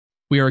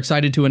We are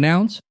excited to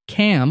announce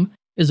CAM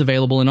is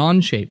available in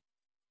Onshape.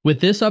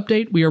 With this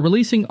update, we are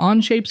releasing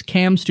Onshape's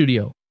CAM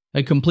Studio,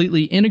 a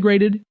completely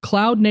integrated,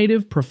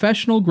 cloud-native,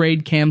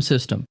 professional-grade CAM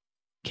system.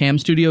 CAM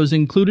Studio is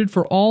included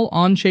for all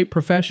Onshape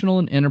Professional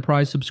and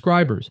Enterprise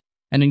subscribers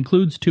and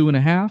includes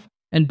 2.5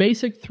 and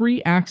basic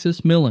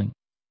 3-axis milling.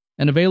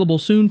 And available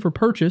soon for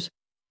purchase,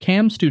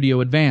 CAM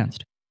Studio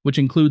Advanced, which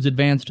includes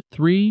advanced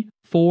 3,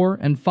 4,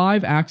 and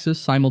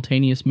 5-axis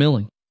simultaneous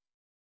milling.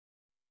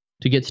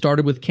 To get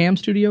started with CAM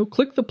Studio,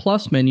 click the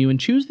plus menu and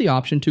choose the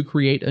option to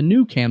create a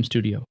new CAM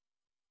Studio.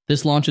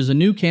 This launches a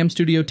new CAM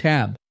Studio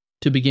tab.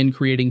 To begin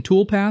creating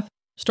toolpath,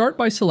 start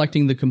by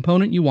selecting the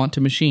component you want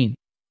to machine.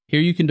 Here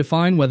you can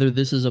define whether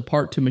this is a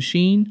part to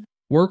machine,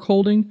 work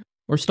holding,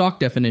 or stock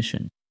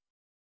definition.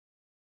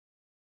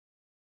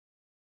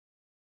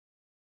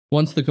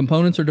 Once the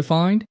components are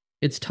defined,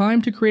 it's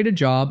time to create a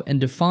job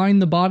and define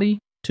the body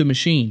to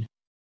machine.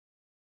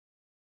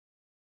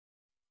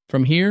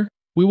 From here,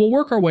 we will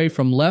work our way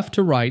from left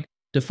to right,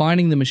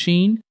 defining the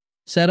machine,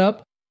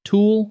 setup,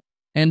 tool,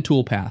 and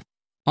toolpath.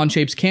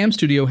 Onshape's CAM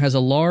Studio has a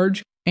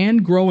large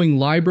and growing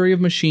library of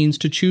machines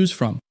to choose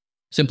from.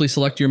 Simply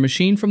select your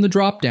machine from the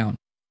drop-down.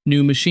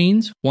 New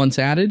machines, once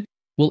added,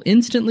 will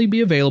instantly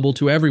be available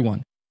to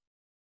everyone.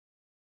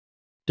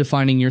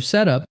 Defining your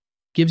setup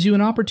gives you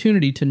an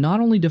opportunity to not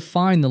only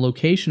define the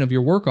location of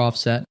your work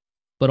offset,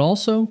 but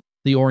also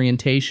the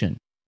orientation.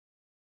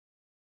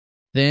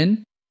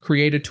 Then,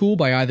 create a tool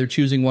by either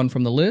choosing one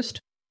from the list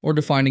or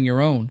defining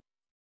your own.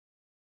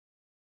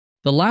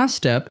 The last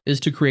step is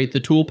to create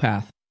the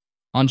toolpath.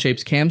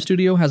 Onshape's CAM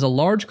Studio has a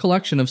large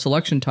collection of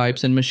selection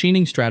types and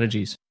machining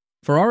strategies.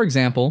 For our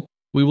example,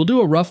 we will do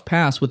a rough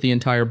pass with the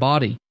entire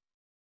body.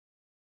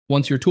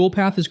 Once your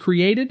toolpath is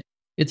created,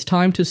 it's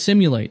time to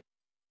simulate.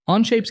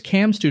 Onshape's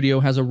CAM Studio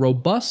has a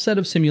robust set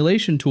of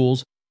simulation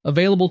tools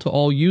available to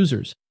all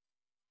users.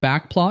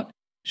 Backplot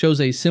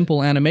shows a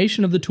simple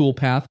animation of the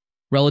toolpath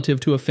relative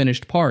to a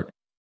finished part.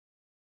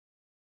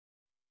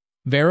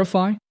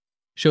 Verify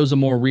shows a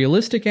more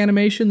realistic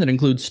animation that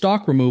includes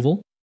stock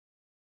removal.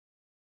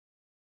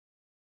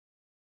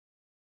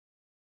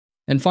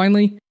 And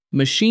finally,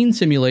 Machine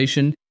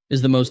Simulation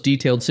is the most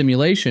detailed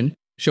simulation,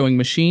 showing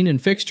machine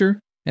and fixture,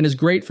 and is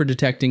great for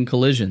detecting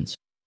collisions.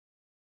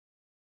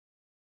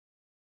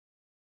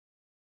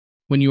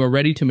 When you are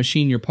ready to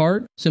machine your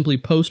part, simply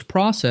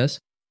post-process,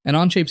 and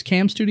Onshape's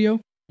CAM Studio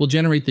will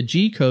generate the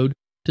G-code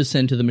to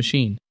send to the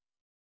machine.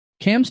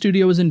 CAM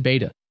Studio is in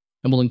beta,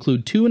 and will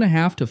include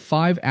 2.5 to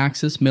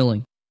 5-axis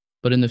milling,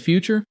 but in the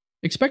future,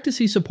 expect to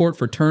see support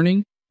for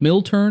turning,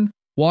 mill turn,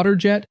 water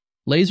jet,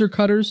 laser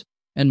cutters,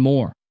 and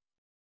more.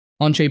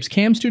 Onshape's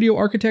CAM Studio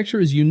architecture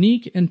is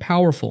unique and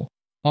powerful,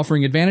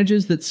 offering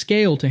advantages that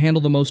scale to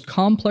handle the most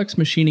complex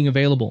machining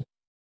available,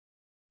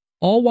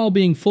 all while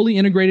being fully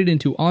integrated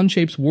into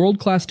Onshape's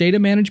world-class data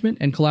management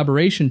and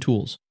collaboration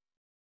tools.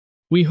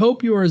 We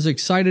hope you are as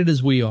excited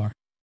as we are.